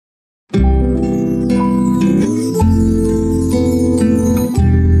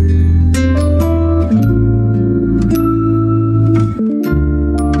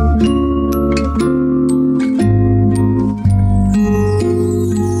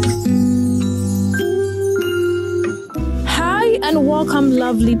welcome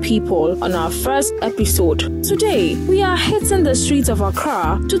lovely people on our first episode. Today, we are hitting the streets of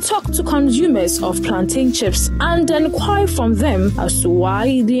Accra to talk to consumers of plantain chips and inquire from them as to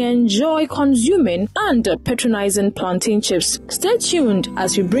why they enjoy consuming and patronizing plantain chips. Stay tuned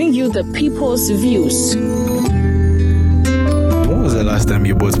as we bring you the people's views. When was the last time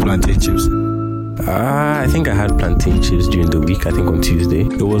you bought plantain chips? I think I had plantain chips during the week, I think on Tuesday.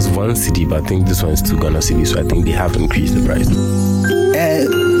 It was 1 cedi, but I think this one is 2 Ghana cedis, so I think they have increased the price.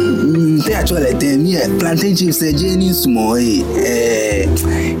 Plantain chips are Jenny small.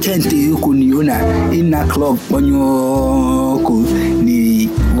 Can't you kuniona in a club on your ni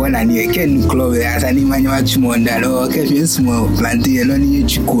one and you can club as an Emmanuel Chimonda or catching small plantain on your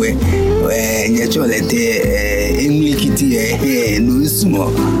chukwe where you Emily Kitty no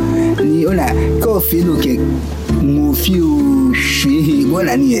small. Niona coffee looking move you she one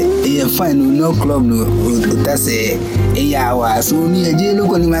and you find no club no that's a hour so near Jello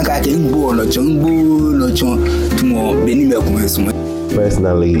Conimaka can go no chongo no chon to more Benimel.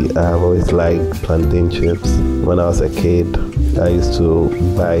 Personally, I've always liked plantain chips. When I was a kid, I used to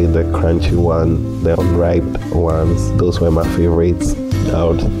buy the crunchy one, the unripe ones. Those were my favorites. I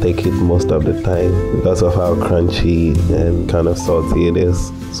would take it most of the time because of how crunchy and kind of salty it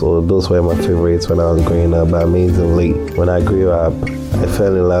is. So those were my favorites when I was growing up. But amazingly, when I grew up, I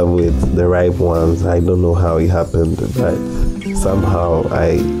fell in love with the ripe ones. I don't know how it happened, but somehow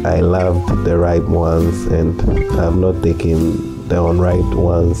I loved the ripe ones, and I've not taken the unripe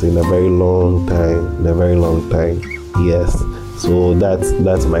ones in a very long time. Yes. So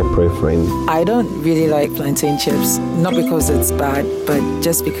that's my preference. I don't really like plantain chips, not because it's bad, but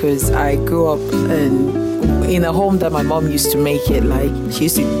just because I grew up in a home that my mom used to make it. Like, she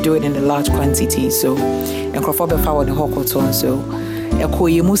used to do it in a large quantity. So, and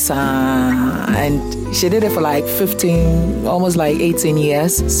and she did it for like 15, almost like 18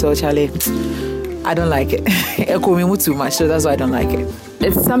 years. So, Charlie, I don't like it. Too much, so that's why I don't like it.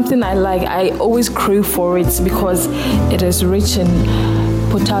 It's something I like. I always crave for it because it is rich in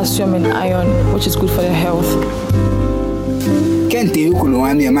potassium and iron, which is good for the health. Can't you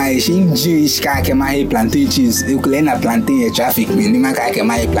my Jewish kake my plantain chips? You can plantain traffic minimum kake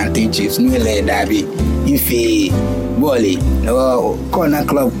my plantain chips. No le dabi. If a bolly no corner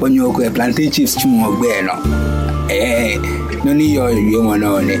club when you go plantain chips chumo bueno. No need your one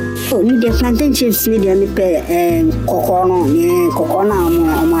on it. Oh, me the plantain chips me the cocono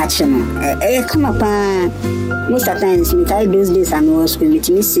matching. Come up most of the times me carry those days and was me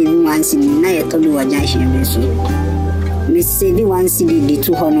saving 1 cedi. Now you told me what junction so. Me saving 1 cedi the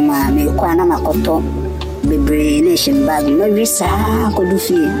 200 me kwana makoto bebre nation bag no risa kodu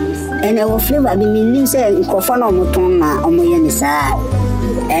fie. And our flavor be me say cocono moton na omoye ni sa.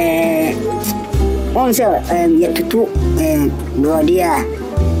 On say yetutu brodia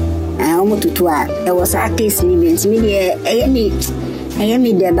almost to there was a case media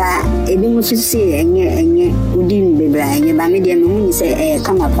me deba ebi mo say enye udin bebra enye ba media no say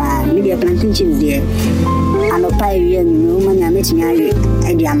come up media plantain chip there and opa area no manya metimi aye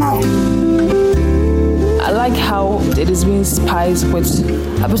e dia ma. I like how it is being spiced with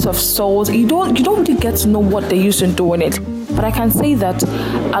a bit of salt. You don't really get to know what they used to do in it. But I can say that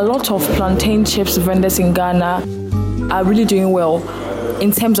a lot of plantain chips vendors in Ghana are really doing well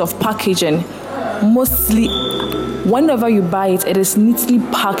in terms of packaging. Mostly, whenever you buy it, it is neatly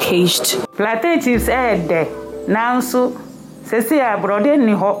packaged. Plantain chips there. Now so, say brother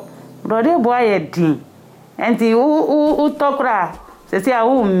ni ho, brother boy din. Enti u tokra, say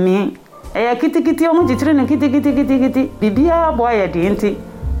u mi. Kitty omo jitire no kitty. Bibia boy din enti.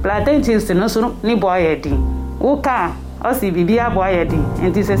 Plantain chips no so ni boy din. Uka osi bibia boy din.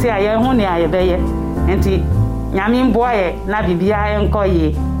 Enti say aye hu ni aye beye. Enti nyame boy na bibia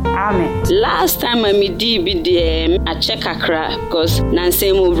enkoye. Amen. Last time I did be I check Accra because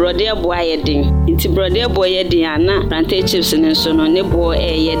Nancy mo brother boy din. It's brother boy din ana plantain chips and so no ne boy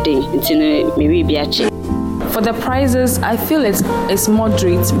din. It's no maybe be a check. For the prices, I feel it's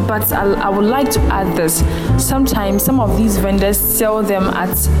moderate, but I would like to add this. Sometimes some of these vendors sell them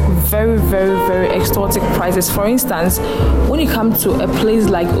at very, very, very exotic prices. For instance, when you come to a place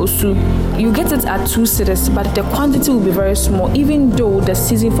like Osu, you get it at 2 cedis, but the quantity will be very small, even though the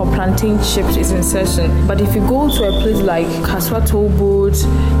season for plantain chips is in session. But if you go to a place like Kaswa Tollbooth,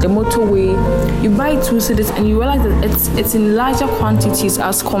 the motorway, you buy 2 cedis and you realize that it's in larger quantities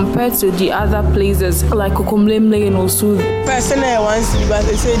as compared to the other places like Kokomlemle and Osu. Personally, once but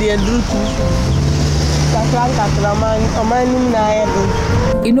they say they are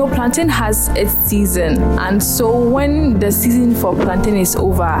plantain has its season, and so when the season for plantain is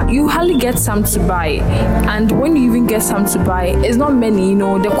over, you hardly get some to buy. And when you even get some to buy, it's not many,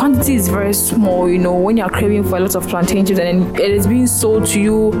 the quantity is very small, when you're craving for a lot of plantain chips and it is being sold to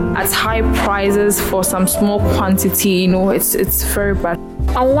you at high prices for some small quantity, it's very bad.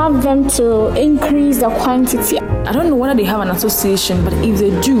 I love them to increase the quantity. I don't know whether they have an association, but if they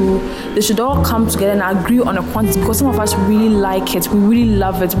do, they should all come together and agree on a quantity, because some of us really like it, we really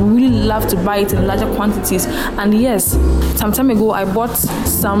love it, we really love to buy it in larger quantities. And yes, some time ago I bought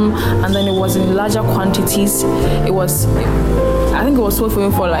some and then it was in larger quantities. I think it was sold for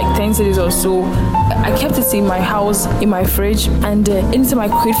me for like 10 cedis or so. I kept it in my house, in my fridge, and anytime I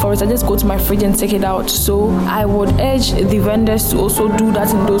crave for it, I just go to my fridge and take it out. So I would urge the vendors to also do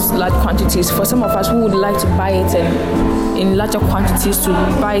that in those large quantities. For some of us who would like to buy it in larger quantities, to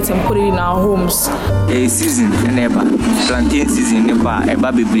buy it and put it in our homes. A season never plantain season never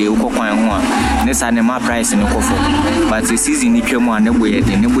eba bebre ukokwan ho a ne sa ne ma price ne kofo, but the season ni twemu a ne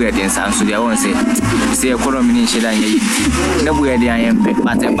boye den sanso dia won say economy ni sheda nya yi ne boye den ayempe,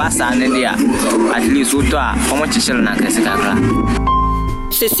 but e basa ne dia at least uto a omo chichel na kese kakra.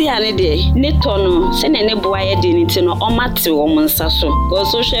 Sisi ane de ne tono se ne boa ye de ni ti no omate wo monsa so go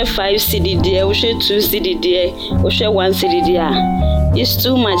so share 5 cedi de wo share 2 cedi de wo share 1 cedi de a it's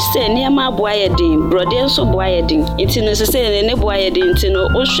too much. Say ne ma boa ye de brode so boa ye de iti no se ne boa ye de iti no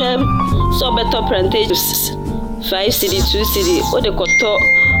wo share so better plantain 5 cedi 2 cedi o de koto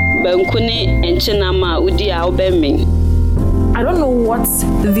banku ne enchena ma udi a obemme. I don't know what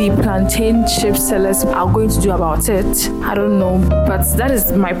the plantain chip sellers are going to do about it. I don't know, but that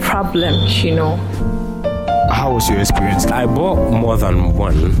is my problem, How was your experience? I bought more than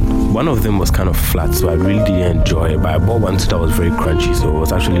one. One of them was kind of flat, so I really didn't enjoy it. But I bought one that was very crunchy, so it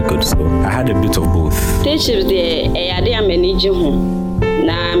was actually good. So I had a bit of both. The chips there, I manage home.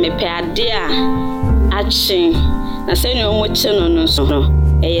 Na me pe ade a action. Na say no mo cheno no so.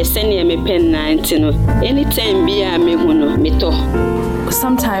 Send me pen 19. Anytime be a me huno meto.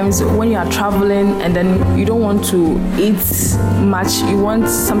 Sometimes when you are traveling and then you don't want to eat much, you want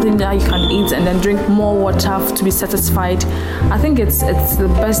something that you can eat and then drink more water to be satisfied. I think it's the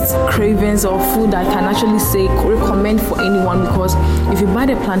best cravings of food I can actually say recommend for anyone, because if you buy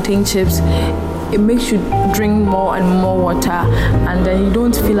the plantain chips, it makes you drink more and more water and then you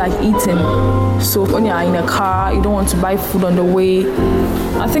don't feel like eating. So when you're in a car, you don't want to buy food on the way,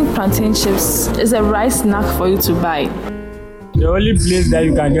 I think plantain chips is a right snack for you to buy. The only place that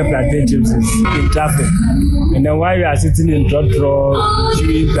you can get plantain chips is in traffic. And then while you are sitting in truck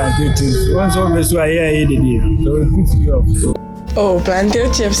chewing plantain chips, once always you are here so it puts you off. Oh,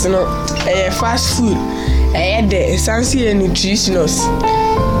 plantain chips, fast food. It's fancy and nutritious.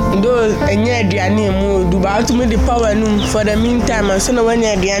 Those any aduane emu do ba to me the power no for the meantime and so no when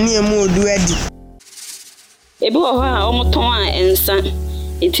aduane emu do ready. Ebi wo ho a omoton a ensa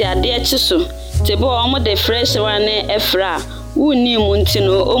iti ade echi so te bo omo the fresh one efra wuni mu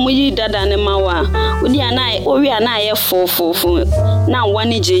ntino omuyi dada ne mawa wudi ana owi ana ye fofofo na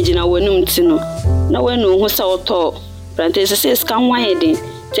wani jeje na wonum ntino na wenu hu sa oto plantain se scan wan de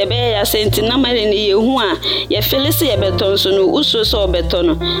tebe ya senti na mare ni yehu a ye felisi ye beton so no uso so beton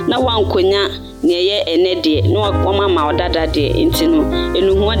no na wankonya ne ye enede no akoma ma odada de ntino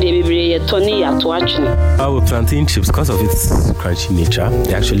enu hu de bebre ye toni ya to atwe. Our plantain chips, because of its crunchy nature,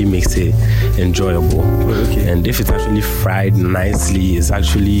 it actually makes it enjoyable. Okay. And if it's actually fried nicely, it's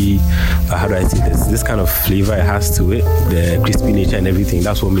actually how do I say this kind of flavor it has to it, the crispy nature and everything.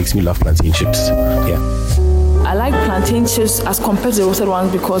 That's what makes me love plantain chips. Yeah. I like plantain chips as compared to the roasted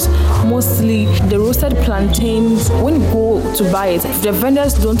ones because mostly the roasted plantains, when you go to buy it, the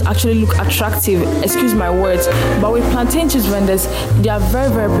vendors don't actually look attractive, excuse my words, but with plantain chips vendors, they are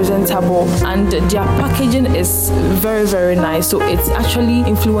very, very presentable and their packaging is very, very nice. So it actually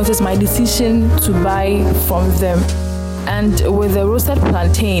influences my decision to buy from them. And with the roasted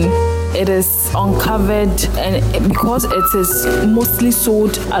plantain, it is uncovered, and because it is mostly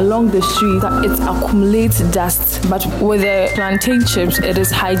sold along the street, it accumulates dust. But with the plantain chips, it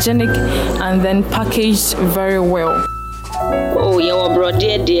is hygienic and then packaged very well. Oh, you were brought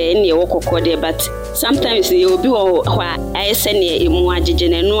there and you walk there, but sometimes you will be I send a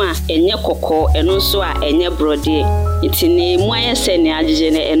muajijene noa and your cocoa and also a brody. It's in a moya send a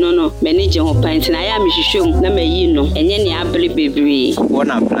jene and no manager of pint, and I am shum, Namayino, and any ably baby.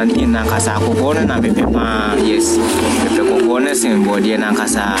 One of planting Nankasa, Cocona, and Pepa, yes, the Coconas and body and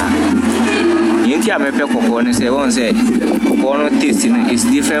Nankasa. Intia Pepe Coconas, they won't say. kɔkɔɔ no taste is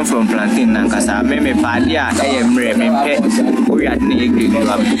different from plantain nankasa. Me paadi a ɛyɛ mmerɛ me pɛ ori ade na yɛ grade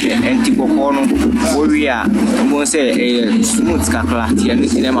wa me pɛ. Enti kɔkɔɔ no ori a mo say ɛyɛ smooth kakra tie no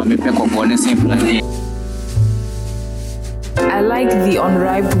si na ma me pɛ kɔkɔɔ no sen plantain. I like the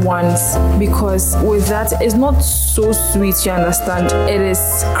unripe ones because with that it's not so sweet, you understand. It is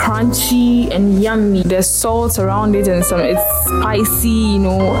crunchy and yummy. There's salt around it and it's spicy, you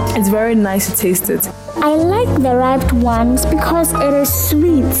know. It's very nice to taste it. I like the ripe ones because it is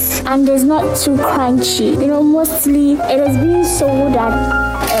sweet and it's not too crunchy. You know, mostly it is being sold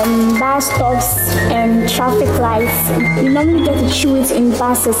at bus stops and traffic lights. You normally get to chew it in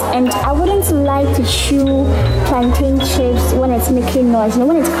buses, and I wouldn't like to chew plantain chips when it's making noise. You know,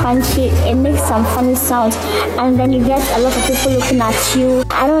 when it's crunchy, it makes some funny sounds, and then you get a lot of people looking at you.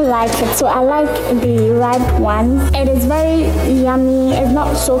 I don't like it, so I like the ripe ones. It is very yummy. It's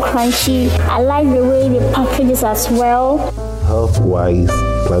not so crunchy. I like the way they package it as well. Health-wise,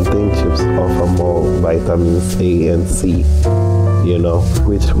 plantain chips offer more vitamins A and C, you know,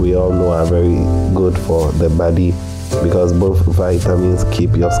 which we all know are very good for the body because both vitamins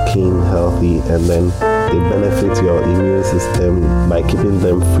keep your skin healthy and then they benefit your immune system by keeping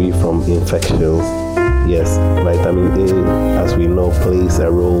them free from infections. Yes, vitamin A, as we know, plays a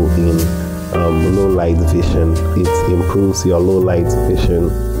role in low light vision. It improves your low light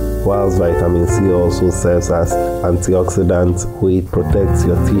vision, whilst vitamin C also serves as antioxidant, which protects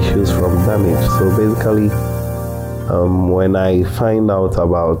your tissues from damage. So basically, when I find out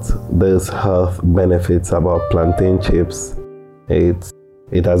about these health benefits about plantain chips,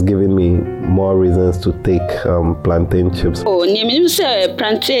 it has given me more reasons to take plantain chips. Oh, you say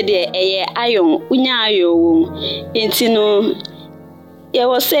plantain de iron, unya iron. Intino, you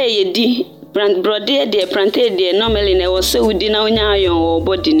was say you di. Brode de plantain de normally na was so di na unya iron or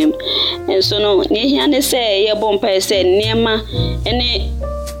body name. And so no, ne say ye bompa say niema ene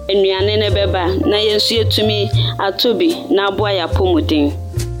enuane ne beba na yensu etumi atobi na aboa ya pomodin.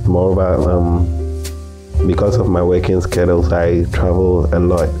 Moreover, because of my working schedules, I travel a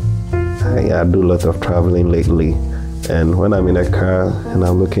lot. I do a lot of traveling lately. And when I'm in a car and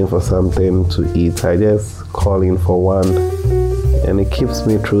I'm looking for something to eat, I just call in for one. And it keeps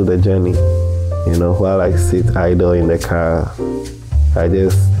me through the journey. You know, while I sit idle in the car, I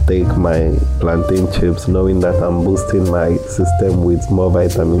just take my plantain chips knowing that I'm boosting my system with more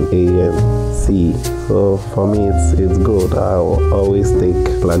vitamin A and C. So for me, it's good. I'll always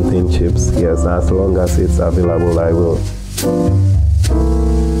take plantain chips. Yes, as long as it's available, I will.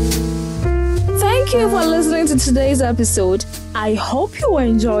 Thank you for listening to today's episode. I hope you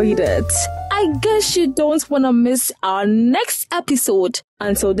enjoyed it. I guess you don't want to miss our next episode.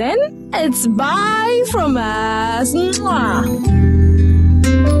 Until then, it's bye from us. Mwah.